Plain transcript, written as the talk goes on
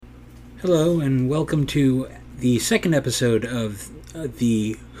Hello, and welcome to the second episode of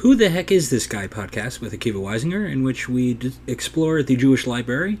the Who the Heck Is This Guy podcast with Akiva Weisinger, in which we explore the Jewish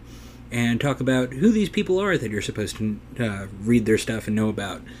library and talk about who these people are that you're supposed to read their stuff and know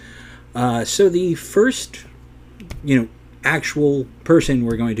about. So the first, actual person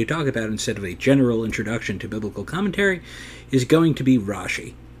we're going to talk about instead of a general introduction to biblical commentary is going to be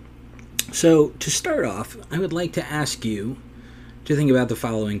Rashi. So to start off, I would like to ask you to think about the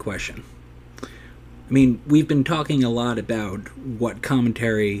following question. I mean, we've been talking a lot about what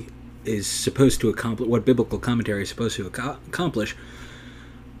commentary is supposed to accomplish, what biblical commentary is supposed to accomplish,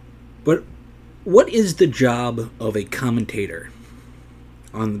 but what is the job of a commentator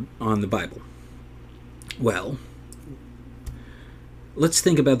on the Bible? Well, let's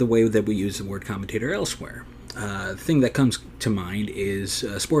think about the way that we use the word commentator elsewhere. The thing that comes to mind is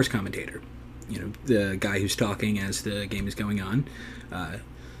a sports commentator. The guy who's talking as the game is going on.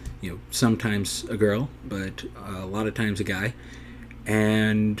 Sometimes a girl, but a lot of times a guy.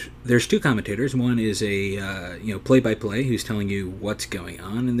 And there's two commentators. One is a play-by-play who's telling you what's going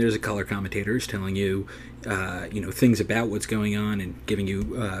on, and there's a color commentator who's telling you things about what's going on and giving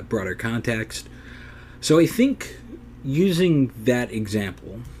you broader context. So I think using that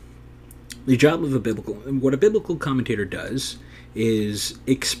example, the job of what a biblical commentator does is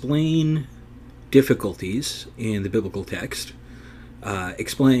explain difficulties in the biblical text,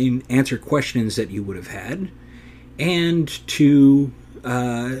 answer questions that you would have had, and to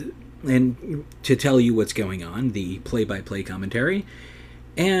tell you what's going on, the play-by-play commentary,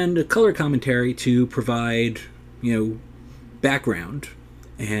 and a color commentary to provide, background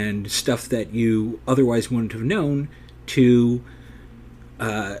and stuff that you otherwise wouldn't have known to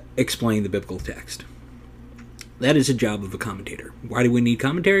explain the biblical text. That is a job of a commentator. Why do we need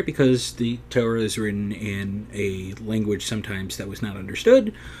commentary? Because the Torah is written in a language sometimes that was not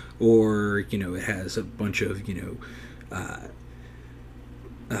understood, or, it has a bunch of,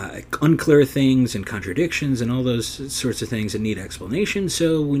 unclear things and contradictions and all those sorts of things that need explanation,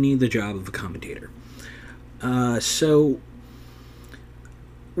 so we need the job of a commentator. I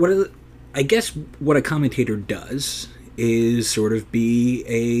guess what a commentator does is sort of be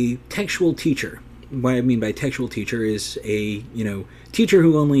a textual teacher. What I mean by textual teacher is a, teacher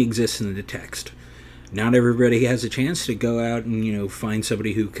who only exists in the text. Not everybody has a chance to go out and, find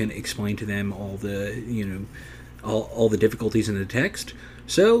somebody who can explain to them all the, all the difficulties in the text.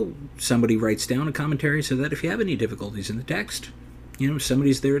 So somebody writes down a commentary so that if you have any difficulties in the text,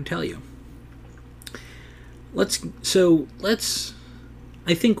 somebody's there to tell you. I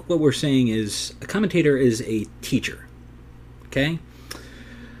think what we're saying is a commentator is a teacher. Okay?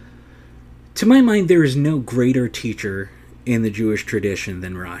 To my mind, there is no greater teacher in the Jewish tradition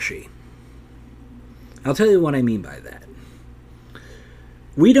than Rashi. I'll tell you what I mean by that.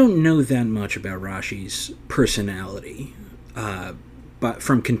 We don't know that much about Rashi's personality, but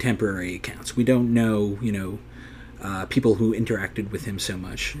from contemporary accounts. We don't know, people who interacted with him so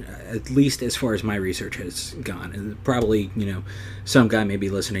much, at least as far as my research has gone. And probably, some guy may be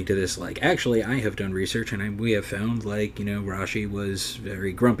listening to this like, actually, I have done research, and we have found, Rashi was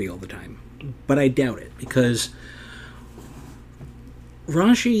very grumpy all the time. But I doubt it, because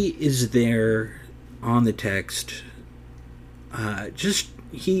Rashi is there on the text.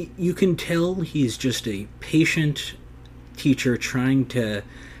 You can tell he's just a patient teacher trying to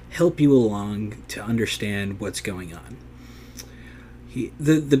help you along to understand what's going on.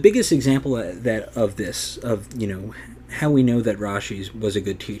 The biggest example of how we know that Rashi was a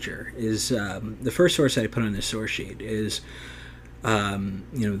good teacher is the first source I put on this source sheet is.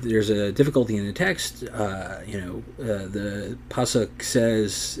 There's a difficulty in the text. The pasuk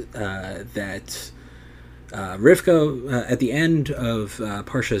says that Rivka, at the end of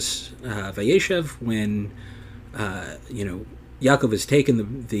Parshas Vayeshev, when Yaakov has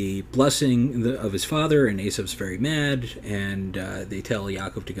taken the blessing of his father, and Esav's very mad, and they tell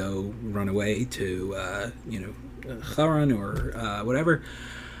Yaakov to go run away to Haran or whatever.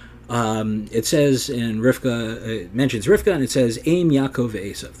 It says in Rivka, it mentions Rivka, and it says, Aim Yaakov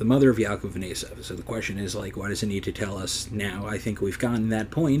Esav, the mother of Yaakov and Esav. So the question is, why does it need to tell us now? I think we've gotten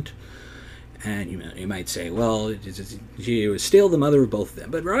that point. And you might say, well, she was still the mother of both of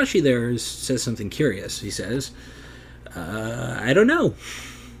them. But Rashi there says something curious. He says, I don't know.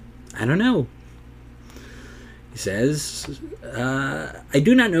 He says, I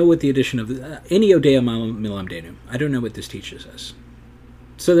do not know what the addition of any Odea Milamdenu. I don't know what this teaches us.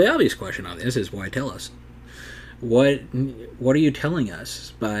 So the obvious question on this is, why tell us? What are you telling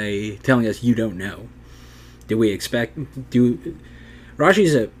us by telling us you don't know?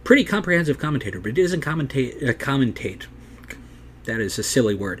 Rashi's a pretty comprehensive commentator, but he doesn't commentate. that is a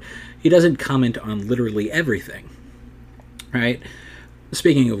silly word. He doesn't comment on literally everything, right?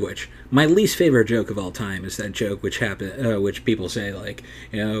 Speaking of which, my least favorite joke of all time is that joke which people say, like,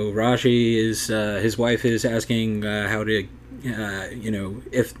 Rashi is his wife is asking how to,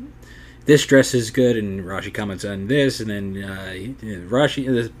 if this dress is good, and Rashi comments on this, and then Rashi.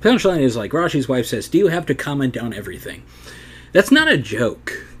 The punchline is like Rashi's wife says, "Do you have to comment on everything?" That's not a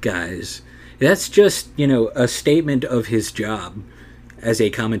joke, guys. That's just a statement of his job as a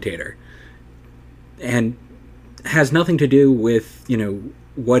commentator, and has nothing to do with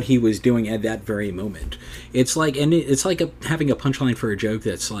what he was doing at that very moment. It's like having a punchline for a joke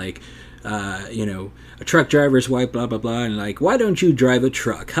that's like, a truck driver's wife, blah blah blah, and like, why don't you drive a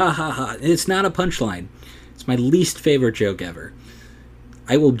truck? Ha ha ha! It's not a punchline. It's my least favorite joke ever.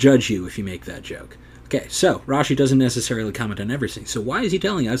 I will judge you if you make that joke. Okay, so Rashi doesn't necessarily comment on everything. So why is he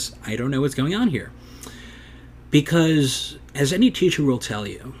telling us, I don't know what's going on here? Because, as any teacher will tell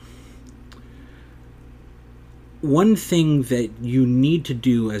you, one thing that you need to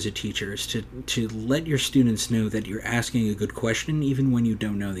do as a teacher is to let your students know that you're asking a good question even when you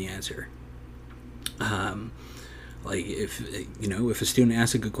don't know the answer. Like if a student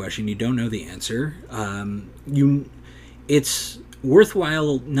asks a good question, you don't know the answer, it's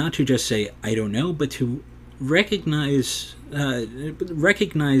worthwhile not to just say I don't know, but to recognize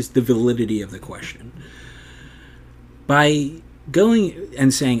the validity of the question by going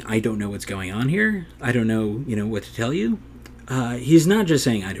and saying I don't know what's going on here. I don't know what to tell you. He's not just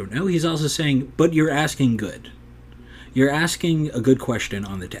saying I don't know. He's also saying, but you're asking good. You're asking a good question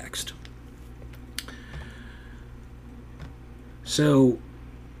on the text. So,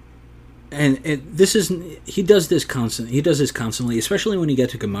 he does this constantly. He does this constantly, especially when you get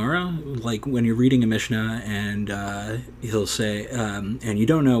to Gemara, like when you're reading a Mishnah, and he'll say, and you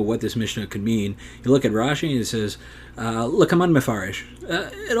don't know what this Mishnah could mean. You look at Rashi and it says, "Look, I'm on Mefarish.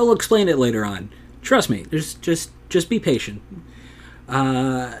 It'll explain it later on. Trust me. Just be patient."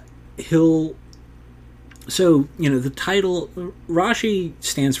 The title Rashi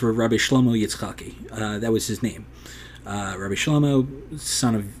stands for Rabbi Shlomo Yitzchaki. That was his name. Rabbi Shlomo,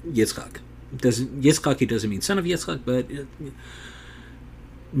 son of Yitzchak. Yitzchaki doesn't mean son of Yitzchak, but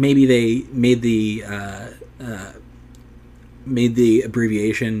maybe they made the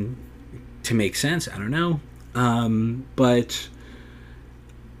abbreviation to make sense. I don't know. But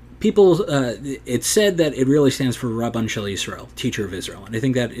people, it's said that it really stands for Rabban Shel Yisrael, teacher of Israel, and I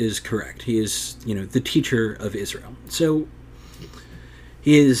think that is correct. He is, the teacher of Israel. So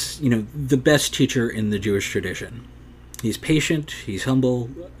he is, the best teacher in the Jewish tradition. He's patient, he's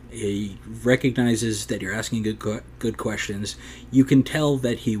humble, he recognizes that you're asking good questions. You can tell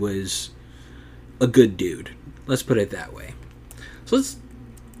that he was a good dude. Let's put it that way. So let's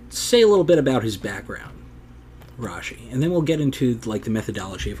say a little bit about his background, Rashi, and then we'll get into the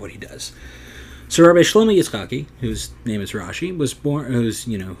methodology of what he does. So Rabbi Shlomo Yitzchaki, whose name is Rashi, was born,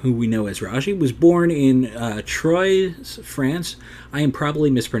 who we know as Rashi, was born in Troyes, France. I am probably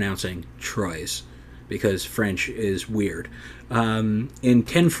mispronouncing Troyes, because French is weird, in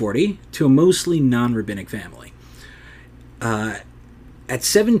 1040 to a mostly non-rabbinic family. At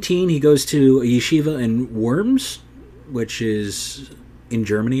 17, he goes to a yeshiva in Worms, which is in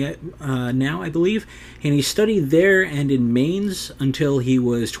Germany now, I believe, and he studied there and in Mainz until he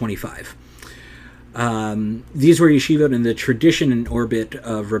was 25. These were yeshivot in the tradition and orbit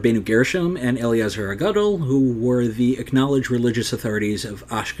of Rabbeinu Gershom and Eliezer HaGadol, who were the acknowledged religious authorities of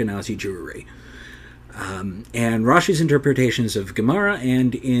Ashkenazi Jewry. And Rashi's interpretations of Gemara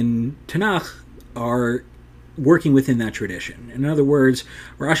and in Tanakh are working within that tradition. In other words,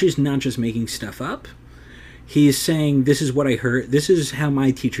 Rashi's not just making stuff up. He's saying, this is what I heard, this is how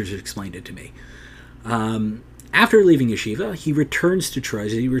my teachers explained it to me. After leaving yeshiva, he returns to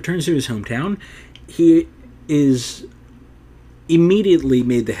Troyes, he returns to his hometown. He is immediately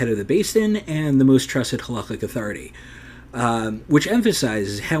made the head of the Beis Din and the most trusted halachic authority. Which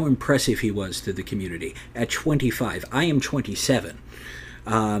emphasizes how impressive he was to the community. At 25, I am 27,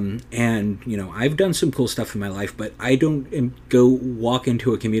 and I've done some cool stuff in my life, but I don't go walk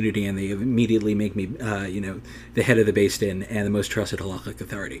into a community and they immediately make me, the head of the Beis Din and the most trusted halachic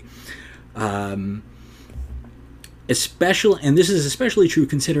authority. Especially, and this is especially true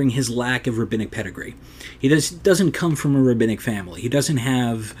considering his lack of rabbinic pedigree. He doesn't come from a rabbinic family. He doesn't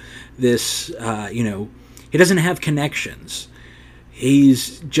have this, he doesn't have connections.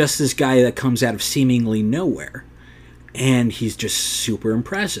 He's just this guy that comes out of seemingly nowhere. And he's just super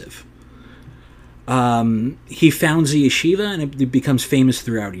impressive. He founds a yeshiva and it becomes famous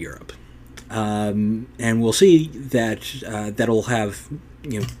throughout Europe. And we'll see that that'll have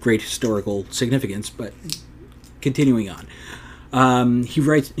great historical significance, but continuing on. He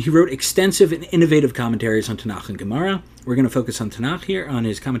wrote extensive and innovative commentaries on Tanakh and Gemara. We're going to focus on Tanakh here, on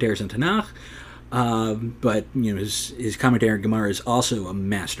his commentaries on Tanakh. But his commentary on Gemara is also a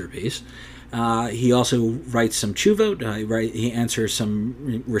masterpiece. He also writes some tshuvot. He answers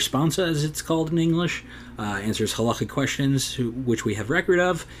some responsa, as it's called in English. Answers halachic questions, which we have record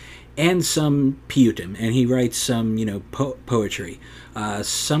of, and some piyutim. And he writes some, poetry.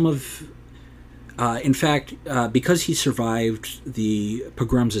 In fact, because he survived the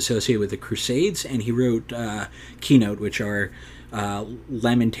pogroms associated with the Crusades, and he wrote keynote, which are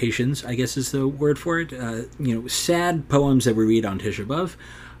lamentations, I guess is the word for it. Sad poems that we read on Tisha B'Av.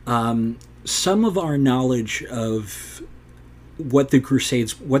 Some of our knowledge of what the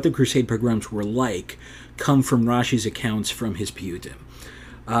Crusade pogroms were like, come from Rashi's accounts from his piyutim.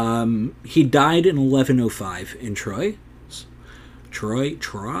 He died in 1105 in Troy. Troy,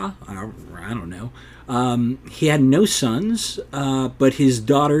 I don't know. He had no sons, but his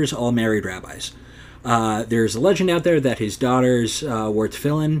daughters all married rabbis. There's a legend out there that his daughters wore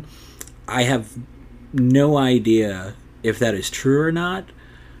tefillin. I have no idea if that is true or not.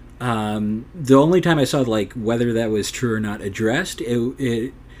 The only time I saw whether that was true or not addressed,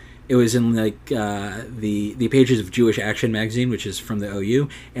 it was in the pages of Jewish Action magazine, which is from the OU,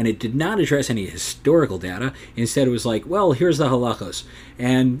 and it did not address any historical data. Instead, it was here's the halachos,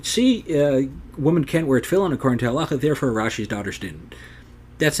 and see, women can't wear tefillin according to halacha, therefore Rashi's daughters didn't.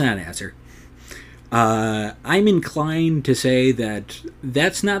 That's not an answer. I'm inclined to say that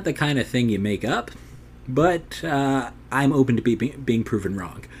that's not the kind of thing you make up, but I'm open to being proven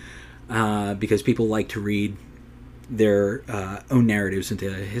wrong, because people like to read their own narratives into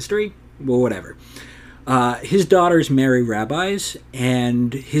history. Well, whatever. His daughters marry rabbis,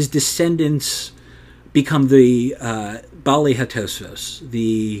 and his descendants become the Bali HaTosfos,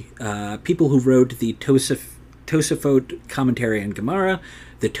 the people who wrote the Tosafot commentary on Gemara,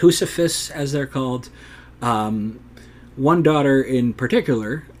 the Tosafis, as they're called. One daughter in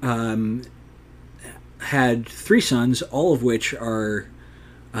particular had 3 sons, all of which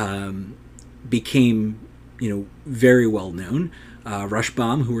became very well known.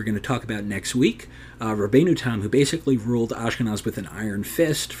 Rashbam, who we're going to talk about next week. Rabbeinu Tam, who basically ruled Ashkenaz with an iron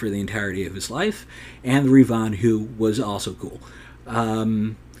fist for the entirety of his life. And Rivan, who was also cool.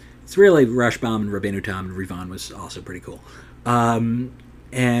 It's really Rashbam and Rabbeinu Tam, and Rivan was also pretty cool.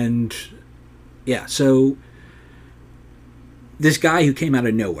 So this guy who came out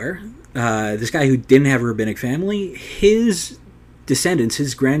of nowhere, this guy who didn't have a rabbinic family, his descendants,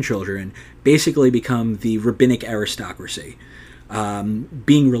 his grandchildren, basically become the rabbinic aristocracy.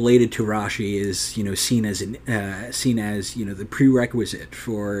 Being related to Rashi is, seen as the prerequisite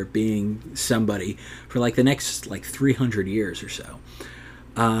for being somebody for the next 300 years or so.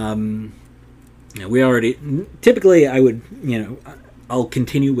 We already typically I would I'll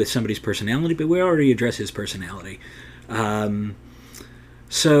continue with somebody's personality, but we already addressed his personality.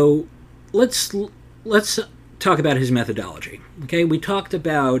 So let's talk about his methodology. Okay,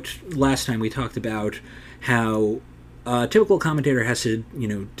 last time we talked about how a typical commentator has to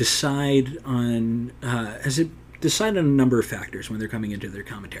decide on a number of factors when they're coming into their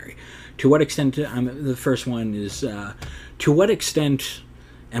commentary. To what extent? The first one is to what extent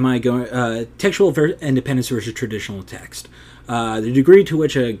am I going textual independence versus traditional text. The degree to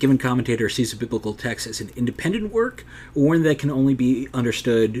which a given commentator sees a biblical text as an independent work, or one that can only be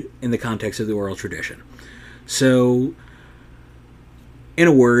understood in the context of the oral tradition. So, in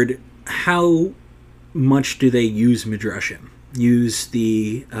a word, how much do they use midrashim? Use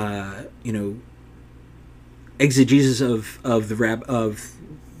the exegesis of the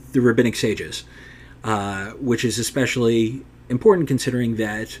rabbinic sages, which is especially important considering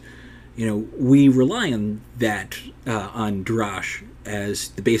that we rely on that on Drash as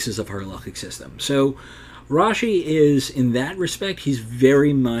the basis of our halachic system. So Rashi is, in that respect, he's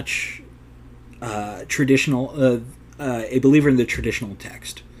very much traditional, a believer in the traditional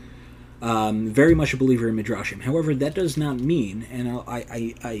text. Very much a believer in midrashim. However, that does not mean, and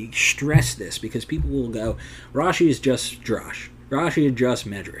I stress this because people will go, Rashi is just drash. Rashi is just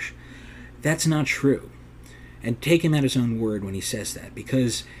medrash. That's not true. And take him at his own word when he says that,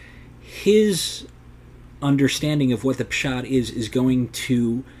 because his understanding of what the pshat is going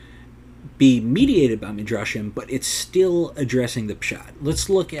to be mediated by midrashim, but it's still addressing the pshat. Let's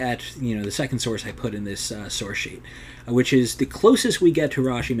look at the second source I put in this source sheet, which is the closest we get to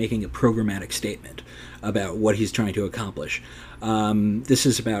Rashi making a programmatic statement about what he's trying to accomplish. This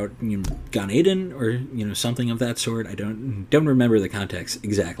is about Gan Eden or something of that sort. I don't remember the context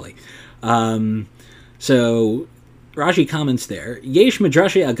exactly. So Rashi comments there, Yesh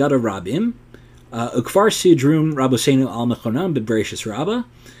midrashi agada rabim Ukvar Sidrum Rabosenu al Mechonam Bebrachis Rabbah.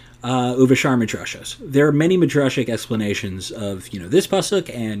 Uvashar Midrashos. There are many Midrashic explanations of, this pasuk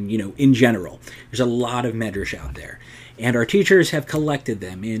and, in general. There's a lot of Medrash out there. And our teachers have collected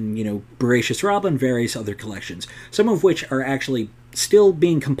them in, Bereshis Rabbah and various other collections, some of which are actually still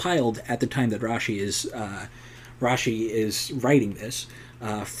being compiled at the time that Rashi is writing this.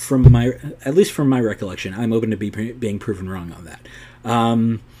 At least from my recollection. I'm open to being proven wrong on that.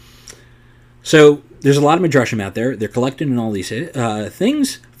 So there's a lot of midrashim out there. They're collected in all these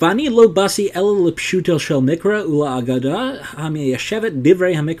things. Vani lo basi el lipshutel shel mikra ula agada hamiyashevet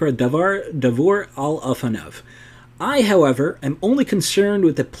divrei hamikra davur al afanav. I, however, am only concerned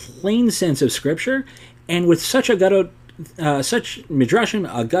with the plain sense of Scripture and with such midrashim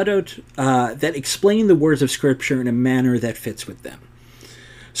agadot that explain the words of Scripture in a manner that fits with them.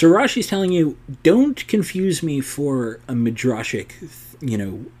 So Rashi's telling you, don't confuse me for a midrashic,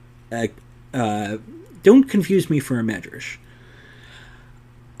 don't confuse me for a medrash.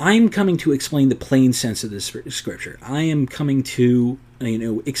 I'm coming to explain the plain sense of this scripture. I am coming to,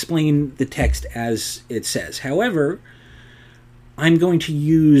 explain the text as it says. However, I'm going to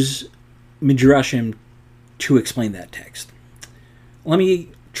use midrashim to explain that text. Let me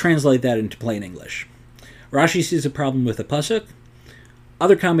translate that into plain English. Rashi sees a problem with a pasuk.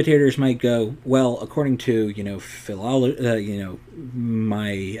 Other commentators might go, well, according to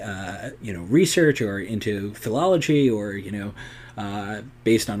my research or into philology or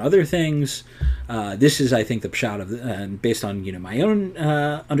based on other things, this is, I think, the pshat of based on my own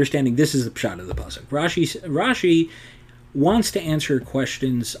understanding. This is the pshat of the pasuk. Rashi wants to answer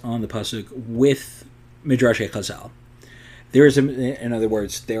questions on the pasuk with midrashei Chazal. In other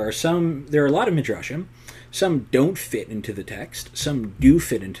words, there are a lot of midrashim. Some don't fit into the text. Some do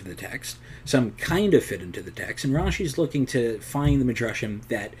fit into the text. Some kind of fit into the text. And Rashi's looking to find the midrashim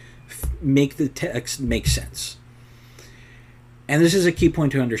that make the text make sense. And this is a key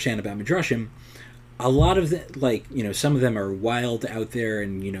point to understand about midrashim. A lot of some of them are wild out there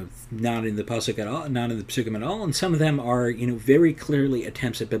and, not in the pasuk at all, not in the psukim at all. And some of them are, very clearly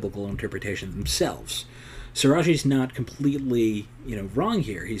attempts at biblical interpretation themselves. So Rashi's not completely, wrong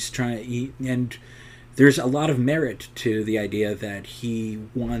here. And there's a lot of merit to the idea that he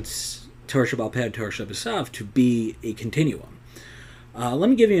wants Torah Shebaal Peh, Torah Shebesav to be a continuum. Let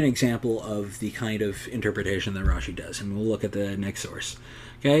me give you an example of the kind of interpretation that Rashi does, and we'll look at the next source.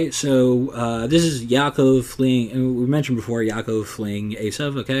 Okay, so this is Yaakov fleeing. We mentioned before Yaakov fleeing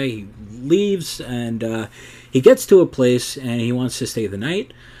Esav. Okay, he leaves and he gets to a place and he wants to stay the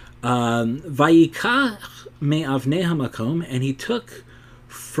night. Vayikach me'avnei hamakom, and he took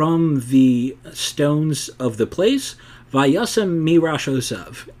from the stones of the place, vayasem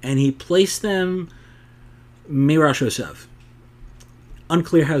mirashosav, and he placed them mirashosav.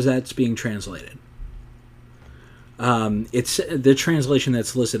 Unclear how that's being translated. It's the translation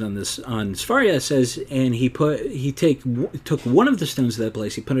that's listed on Sfaria says, and he took one of the stones of that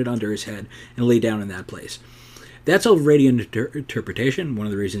place, he put it under his head and lay down in that place. That's already an interpretation. One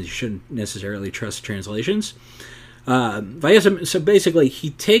of the reasons you shouldn't necessarily trust translations. So basically,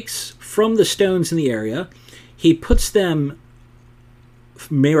 he takes from the stones in the area, he puts them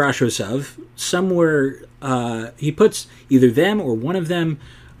merashosav somewhere. He puts either them or one of them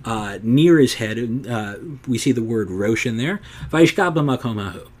near his head. We see the word rosh in there. Vayishkab b'makom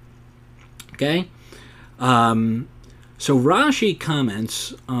hahu. Okay. So Rashi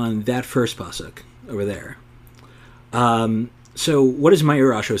comments on that first pasuk over there. So what does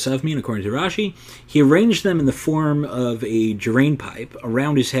Ma'ir Ashosav mean, according to Rashi? He arranged them in the form of a drain pipe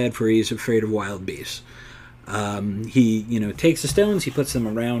around his head, for he is afraid of wild beasts. He, takes the stones, he puts them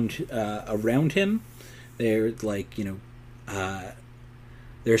around him. They're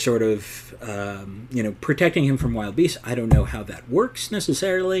they're sort of, protecting him from wild beasts. I don't know how that works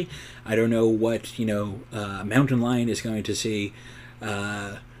necessarily. I don't know what, a mountain lion is going to see,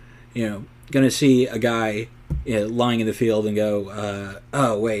 a guy lying in the field and go,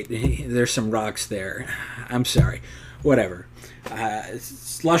 oh, wait, there's some rocks there. I'm sorry. Whatever.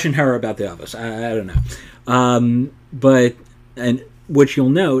 It's Lashon Hara about the Avos. I don't know. But what you'll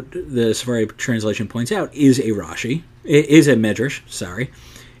note, the Safari translation points out, is a Rashi. It is a Medrash,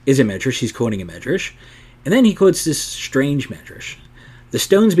 is a Medrash. He's quoting a Medrash. And then he quotes this strange Medrash. The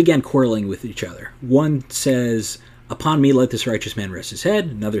stones began quarreling with each other. One says, upon me let this righteous man rest his head.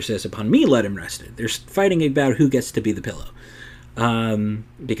 Another says, upon me let him rest it. They're fighting about who gets to be the pillow.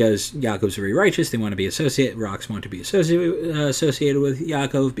 Because Yaakov's very righteous. They want to be rocks want to be associated with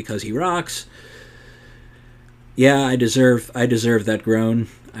Yaakov because he rocks. Yeah, I deserve that groan.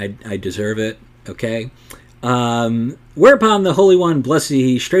 I deserve it. Okay. Whereupon the Holy One, blessed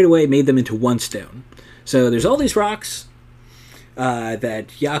he, straightway made them into one stone. So there's all these rocks that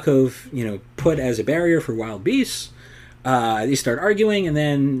Yaakov, put as a barrier for wild beasts. They start arguing, and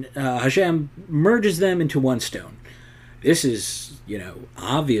then Hashem merges them into one stone. This is,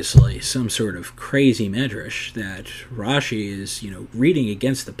 obviously some sort of crazy medrash that Rashi is, reading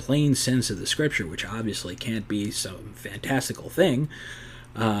against the plain sense of the scripture, which obviously can't be some fantastical thing,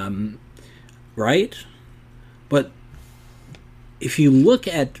 right? But if you look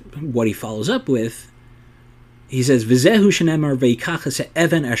at what he follows up with, he says, "V'zehu shenemar ve'yikachas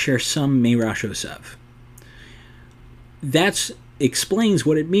even asher sam meirashosav." That explains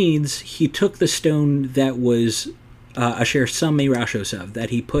what it means. He took the stone that was asher sam meirashosav, that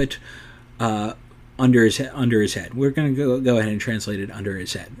he put under his head. We're going to go ahead and translate it under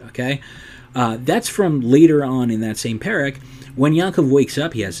his head. Okay, that's from later on in that same parak. When Yaakov wakes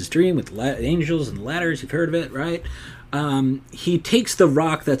up, he has this dream with angels and ladders. You've heard of it, right? He takes the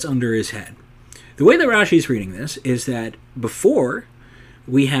rock that's under his head. The way that Rashi is reading this is that before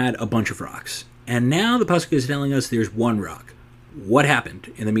we had a bunch of rocks, and now the pasuk is telling us there's one rock. What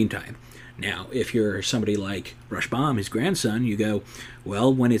happened in the meantime? Now, if you're somebody like Rashbam, his grandson, you go,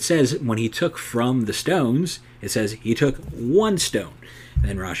 well, when it says when he took from the stones, it says he took one stone.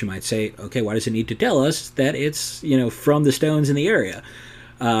 Then Rashi might say, okay, why does it need to tell us that it's, from the stones in the area?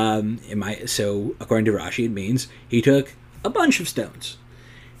 So according to Rashi, it means he took a bunch of stones.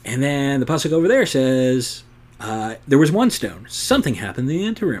 And then the pasuk over there says there was one stone. Something happened in the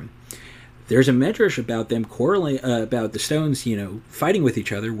interim. There's a medrash about them quarreling, about the stones, fighting with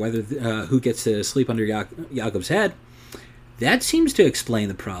each other, whether who gets to sleep under Yaakov's head. That seems to explain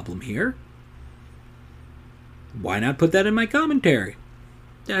the problem here. Why not put that in my commentary?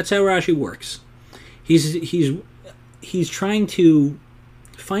 That's how Rashi works. He's trying to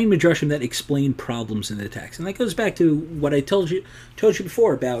find midrashim that explain problems in the text, and that goes back to what I told you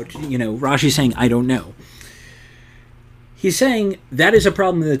before about Rashi saying I don't know. He's saying that is a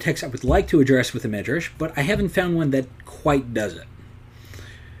problem in the text I would like to address with the Medrash, but I haven't found one that quite does it.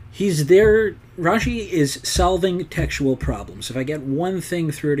 Rashi is solving textual problems. If I get one thing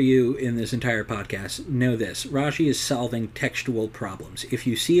through to you in this entire podcast, know this. Rashi is solving textual problems. If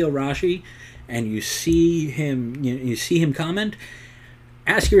you see a Rashi and you see him comment,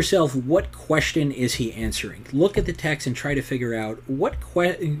 ask yourself, what question is he answering? Look at the text and try to figure out what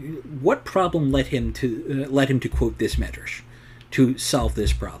problem led him to quote this medrash to solve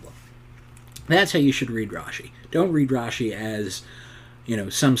this problem. That's how you should read Rashi. Don't read Rashi as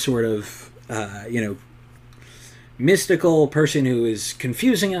some sort of mystical person who is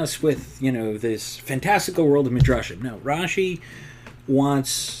confusing us with this fantastical world of midrashim. No, Rashi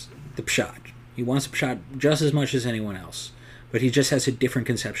wants the pshat. He wants the pshat just as much as anyone else. But he just has a different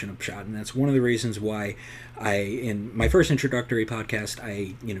conception of pshat, and that's one of the reasons why in my first introductory podcast,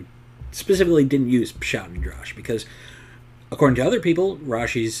 I specifically didn't use pshat and drash, because according to other people,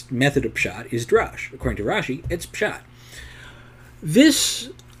 Rashi's method of pshat is drash. According to Rashi, it's pshat. This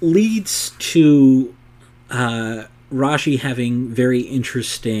leads to Rashi having very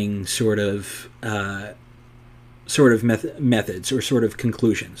interesting sort of methods or sort of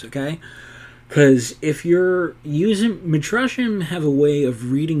conclusions. Okay. Because if you're using midrashim, have a way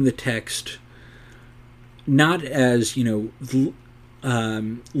of reading the text not as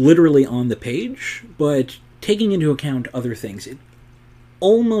literally on the page, but taking into account other things. It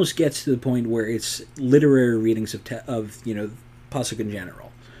almost gets to the point where it's literary readings of pasuk in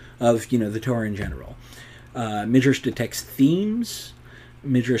general, of the Torah in general. Midrash detects themes.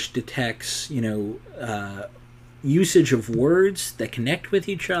 Midrash detects usage of words that connect with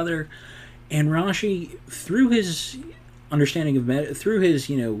each other. And Rashi, through his understanding of through his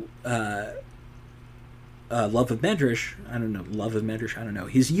love of medrash,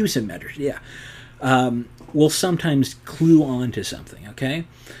 his use of medrash, will sometimes clue on to something. Okay,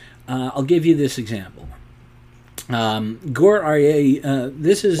 I'll give you this example. Gur Aryeh.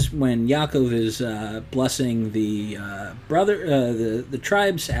 This is when Yaakov is blessing the the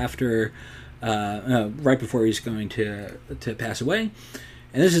tribes after right before he's going to pass away.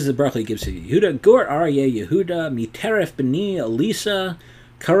 And this is the bracha he gives to Yehuda. Gur Aryeh Yehuda miteref b'ni Elisa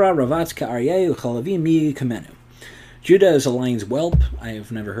kara ravatz ka'aryeh uchalavi mi kamenu. Judah is a lion's whelp. I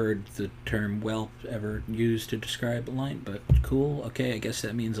have never heard the term whelp ever used to describe a lion, but cool. Okay, I guess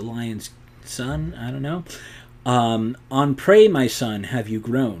that means a lion's son. I don't know. On prey, my son, have you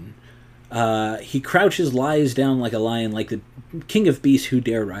grown? He crouches, lies down like a lion, like the king of beasts who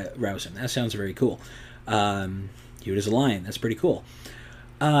dare rouse him. That sounds very cool. Yehudah's a lion. That's pretty cool.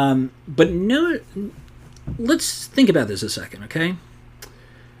 But no, let's think about this a second, okay?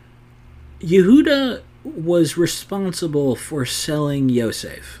 Yehuda was responsible for selling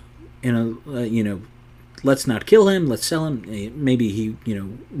Yosef? Let's not kill him, let's sell him. Maybe he,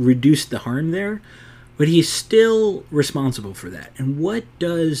 reduced the harm there, but he's still responsible for that. And what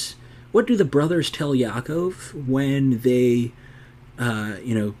do the brothers tell Yaakov when they,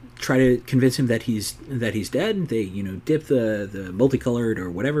 try to convince him that he's dead? They, dip the multicolored or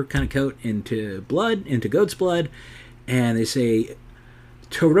whatever kind of coat into goat's blood, and they say,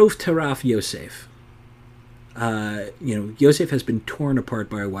 Torof Taraf Yosef. Yosef has been torn apart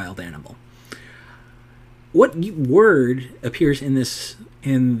by a wild animal. What word appears in this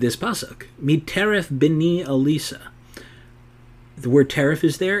pasuk? Miteref bini Elisa. The word teref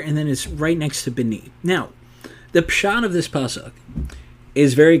is there, and then it's right next to bini. Now, the pshat of this pasuk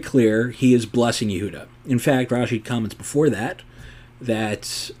is very clear. He is blessing Yehuda. In fact, Rashi comments before that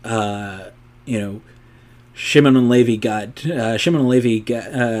Shimon and Levi got Reuven, Shimon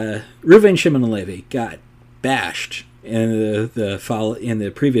and Levi got bashed in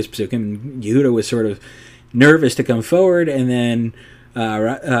the previous psukim. And Yehuda was sort of nervous to come forward, and then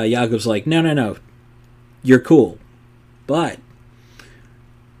Yaakov's like, no, you're cool. But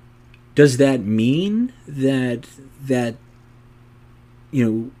does that mean that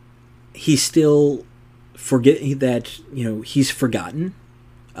he's still he's forgotten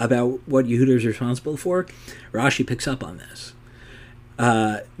about what Yehuda is responsible for? Rashi picks up on this.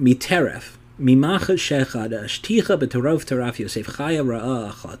 Miteref Mimacha shechad ashticha betorov taraf Yosef chaya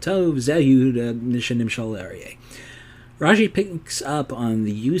ra'a achatov zeh Yehuda nishanim shal aryeh. Rashi picks up on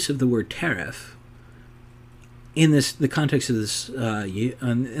the use of the word teref in the context of this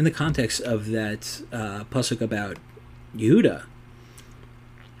in the context of that pasuk about Yehuda,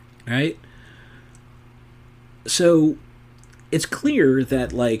 right? So it's clear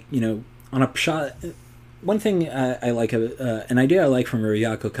that, on a pshat, one thing I like, an idea I like from Rabbi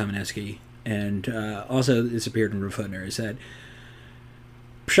Yaakov Kamenetsky, and also it's appeared in Rav Hutner, is that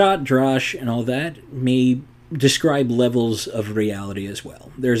pshat, drash, and all that may describe levels of reality as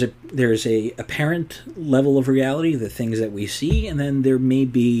well. There's a apparent level of reality, the things that we see, and then there may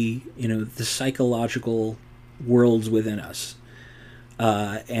be, the psychological worlds within us,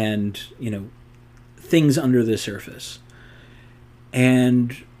 and, things under the surface.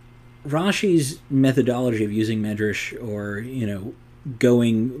 And Rashi's methodology of using medrash, or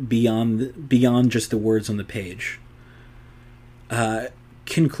going beyond just the words on the page,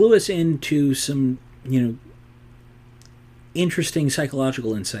 can clue us into some interesting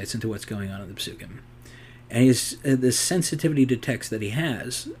psychological insights into what's going on in the psukim. And the sensitivity to text that he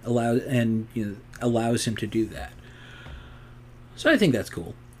has allows him to do that. So I think that's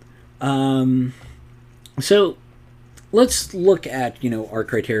cool. So let's look at, our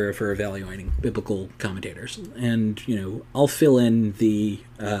criteria for evaluating biblical commentators. And, I'll fill in the,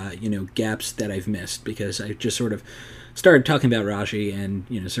 gaps that I've missed, because I just sort of started talking about Rashi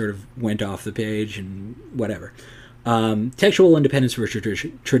and, sort of went off the page and whatever. Textual independence versus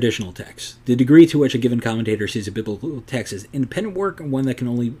traditional text. The degree to which a given commentator sees a biblical text as independent work, and one that can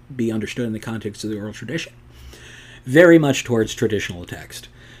only be understood in the context of the oral tradition. Very much towards traditional text.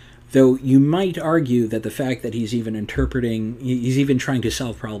 Though you might argue that the fact that he's even trying to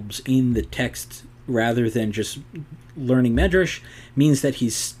solve problems in the text rather than just learning medrash means that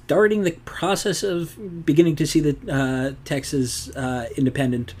he's starting the process of beginning to see the text as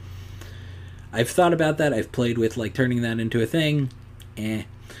independent. I've thought about that. I've played with turning that into a thing.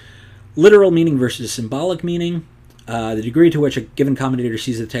 Literal meaning versus symbolic meaning. The degree to which a given commentator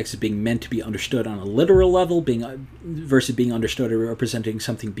sees the text as being meant to be understood on a literal level, versus being understood or representing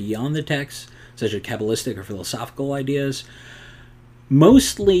something beyond the text, such as Kabbalistic or philosophical ideas.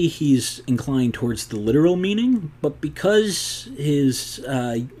 Mostly he's inclined towards the literal meaning, but because he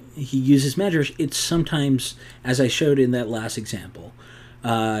uses medrash, it's sometimes, as I showed in that last example,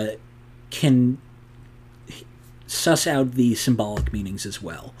 can suss out the symbolic meanings as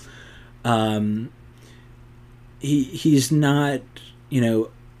well. He's not,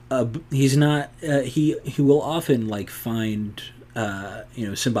 he's not. He will often find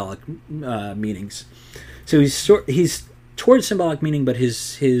symbolic meanings. So he's towards symbolic meaning, but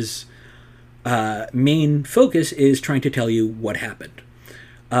his main focus is trying to tell you what happened.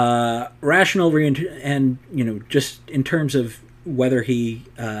 Rational and just in terms of whether he.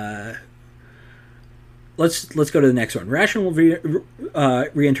 Let's go to the next one. Rational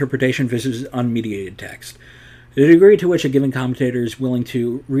reinterpretation versus unmediated text. The degree to which a given commentator is willing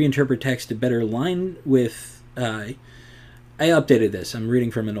to reinterpret text to better align with... I updated this. I'm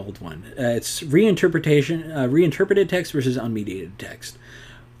reading from an old one. It's reinterpreted text versus unmediated text.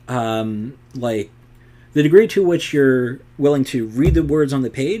 The degree to which you're willing to read the words on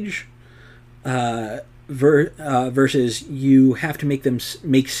the page versus you have to make them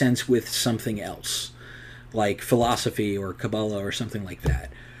make sense with something else, like philosophy or Kabbalah or something like that.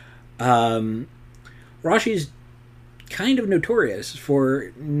 Rashi's kind of notorious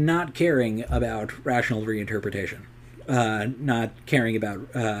for not caring about rational reinterpretation, not caring about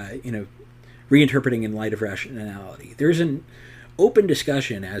reinterpreting in light of rationality. There's an open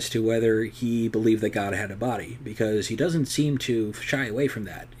discussion as to whether he believed that God had a body, because he doesn't seem to shy away from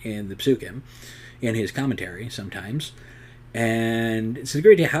that in the Psukim, in his commentary sometimes. And it's a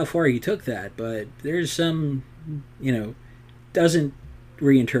great idea how far he took that, but there's some, doesn't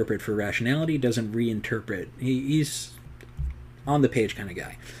reinterpret for rationality, doesn't reinterpret. He's on the page kind of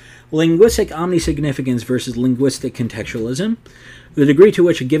guy. Linguistic omnisignificance versus linguistic contextualism. The degree to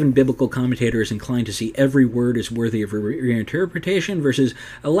which a given biblical commentator is inclined to see every word as worthy of reinterpretation versus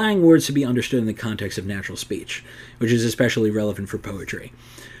allowing words to be understood in the context of natural speech, which is especially relevant for poetry.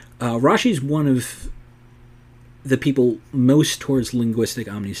 Rashi's one of the people most towards linguistic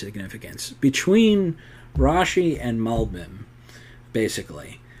omnisignificance. Between Rashi and Malbim,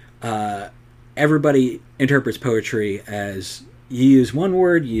 basically, everybody interprets poetry as you use one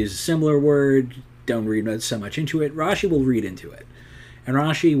word, you use a similar word, don't read so much into it. Rashi will read into it. And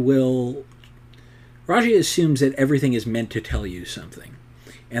Rashi assumes that everything is meant to tell you something,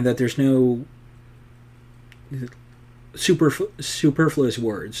 and that there's no superfluous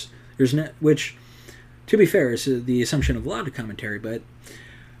words. There's no, which, to be fair, is the assumption of a lot of commentary, but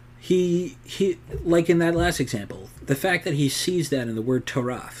he like in that last example, the fact that he sees that in the word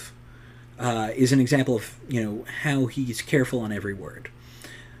Torah is an example of how he's careful on every word.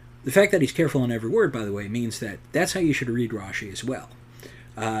 The fact that he's careful on every word, by the way, means that that's how you should read Rashi as well.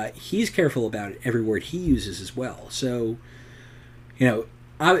 He's careful about every word he uses as well. So,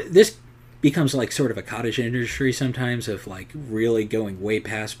 this becomes like sort of a cottage industry sometimes of like really going way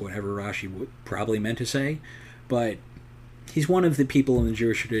past whatever Rashi probably meant to say. But he's one of the people in the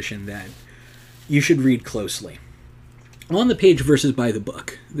Jewish tradition that you should read closely. On the page versus by the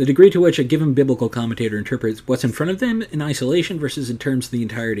book, the degree to which a given biblical commentator interprets what's in front of them in isolation versus in terms of the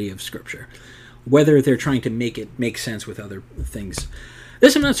entirety of Scripture, whether they're trying to make it make sense with other things.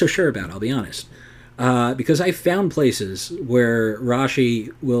 This I'm not so sure about, I'll be honest, because I found places where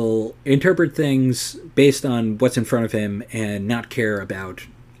Rashi will interpret things based on what's in front of him and not care about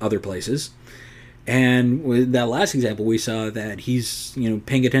other places. And with that last example, we saw that he's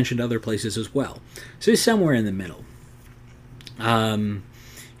paying attention to other places as well. So he's somewhere in the middle.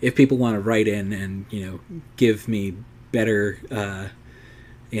 If people want to write in and give me better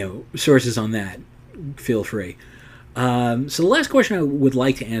sources on that, feel free. So the last question I would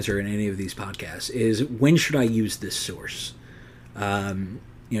like to answer in any of these podcasts is, when should I use this source?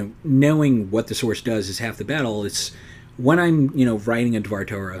 Knowing what the source does is half the battle. It's when I'm writing a Dvar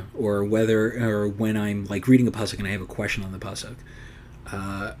Torah, or when I'm like reading a pasuk and I have a question on the pasuk.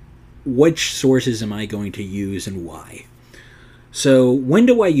 Which sources am I going to use and why? So when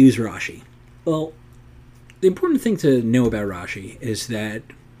do I use Rashi? Well, the important thing to know about Rashi is that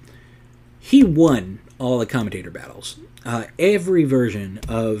he won all the commentator battles. Every version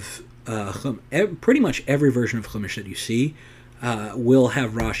of pretty much every version of Chumash that you see will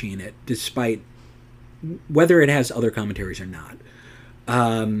have Rashi in it, despite whether it has other commentaries or not.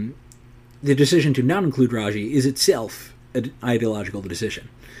 The decision to not include Rashi is itself an ideological decision.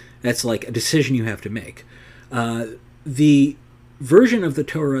 That's like a decision you have to make. The version of the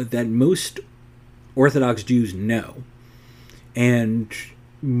Torah that most Orthodox Jews know, and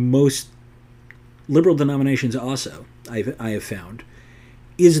most liberal denominations also, I have found,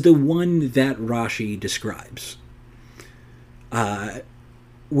 is the one that Rashi describes.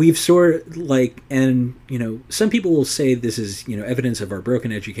 We've sort of like, and some people will say this is evidence of our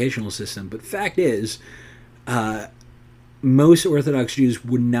broken educational system, but fact is, most Orthodox Jews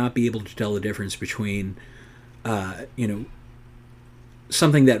would not be able to tell the difference between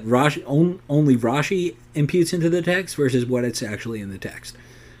something that only Rashi imputes into the text versus what it's actually in the text.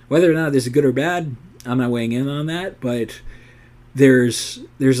 Whether or not this is good or bad, I'm not weighing in on that, but there's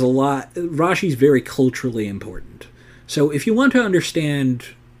a lot. Rashi's very culturally important. So if you want to understand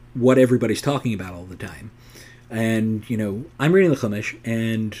what everybody's talking about all the time, and I'm reading the Chumash,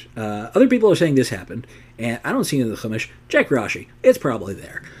 and other people are saying this happened, and I don't see it in the Chumash, check Rashi. It's probably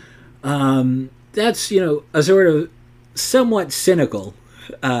there. That's a sort of somewhat cynical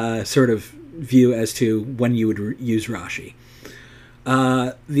sort of view as to when you would use Rashi.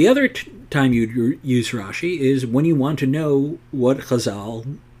 The other time you'd use Rashi is when you want to know what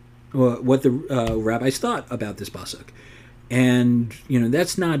Chazal, what the rabbis thought about this pasuk. And,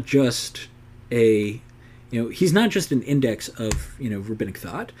 that's not just he's not just an index of, rabbinic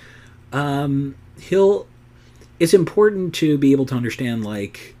thought. it's important to be able to understand,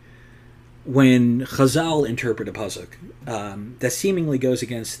 like, when Chazal interpret a pasuk, that seemingly goes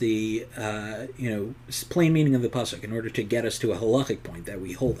against the plain meaning of the pasuk, in order to get us to a halachic point that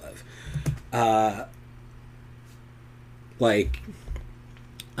we hold of,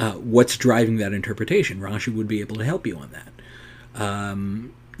 what's driving that interpretation. Rashi would be able to help you on that.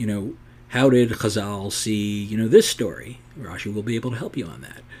 How did Chazal see this story? Rashi will be able to help you on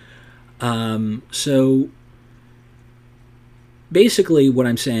that. So basically what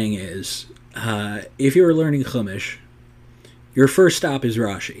I'm saying is, if you're learning Chumash, your first stop is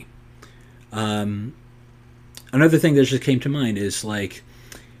Rashi. Another thing that just came to mind is, like,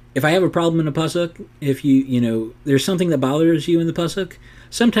 if I have a problem in a pasuk, if there's something that bothers you in the pasuk,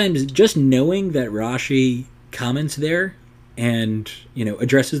 sometimes just knowing that Rashi comments there and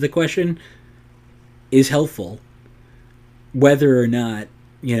addresses the question is helpful, whether or not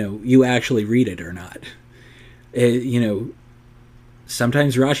you actually read it or not.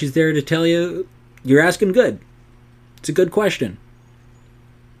 Sometimes Rashi's there to tell you, you're asking good. It's a good question.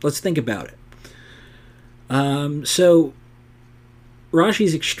 Let's think about it. So Rashi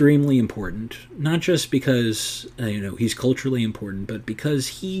is extremely important, not just because he's culturally important, but because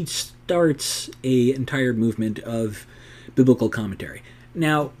he starts an entire movement of biblical commentary.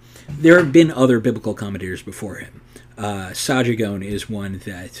 Now, there have been other biblical commentators before him. Saadia Gaon is one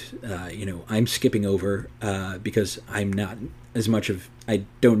that I'm skipping over because I'm not I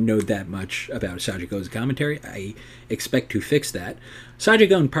don't know that much about Saadia Gaon's commentary. I expect to fix that. Saadia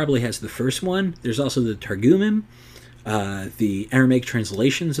Gaon probably has the first one. There's also the Targumim, the Aramaic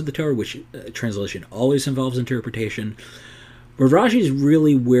translations of the Torah, which translation always involves interpretation. But Rashi is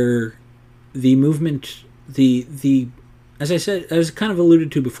really where the movement, as I said, as kind of alluded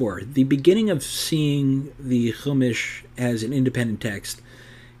to before, the beginning of seeing the Chumash as an independent text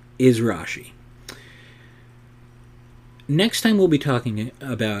is Rashi. Next time we'll be talking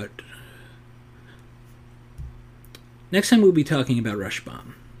about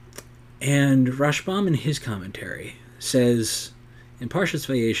Rashbam. And Rashbam in his commentary says, in Parshas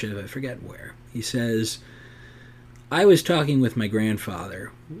Vayeshev, I forget where, he says, I was talking with my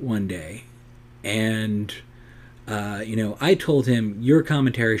grandfather one day, and I told him your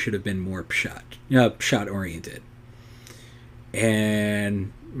commentary should have been more pshat oriented.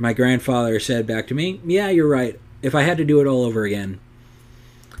 And my grandfather said back to me, yeah, you're right. If I had to do it all over again,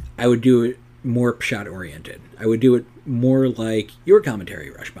 I would do it more pshat oriented. I would do it more like your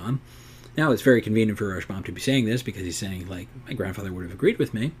commentary, Rashbam. Now, it's very convenient for Rashbam to be saying this because he's saying, like, my grandfather would have agreed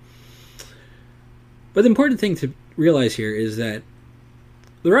with me. But the important thing to realize here is that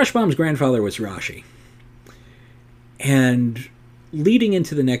the Rashbam's grandfather was Rashi. And leading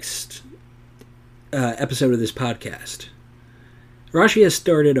into the next episode of this podcast, Rashi has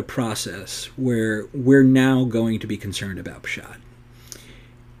started a process where we're now going to be concerned about Pshat.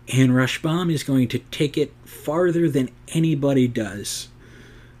 And Rashbam is going to take it farther than anybody does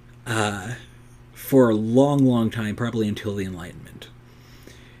for a long, long time, probably until the Enlightenment.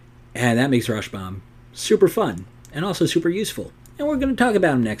 And that makes Rashbam super fun and also super useful. And we're going to talk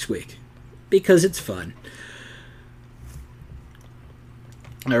about him next week because it's fun.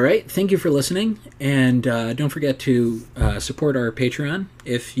 All right, thank you for listening, and don't forget to support our Patreon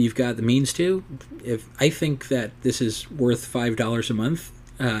if you've got the means to. If I think that this is worth $5 a month,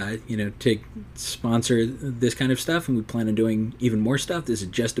 to sponsor this kind of stuff, and we plan on doing even more stuff. This is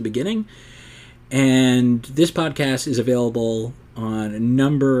just the beginning, and this podcast is available on a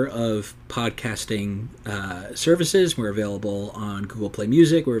number of podcasting services. We're available on Google Play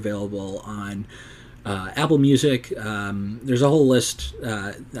Music. We're available on Apple Music. There's a whole list.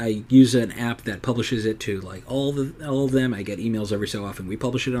 I use an app that publishes it to like all of them. I get emails every so often. We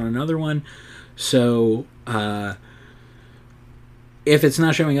publish it on another one. So if it's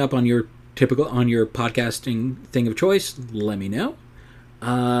not showing up on your podcasting thing of choice, let me know.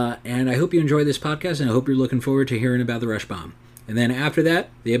 And I hope you enjoy this podcast, and I hope you're looking forward to hearing about the Rashbam. And then after that,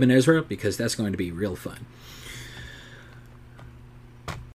 the Ibn Ezra, because that's going to be real fun.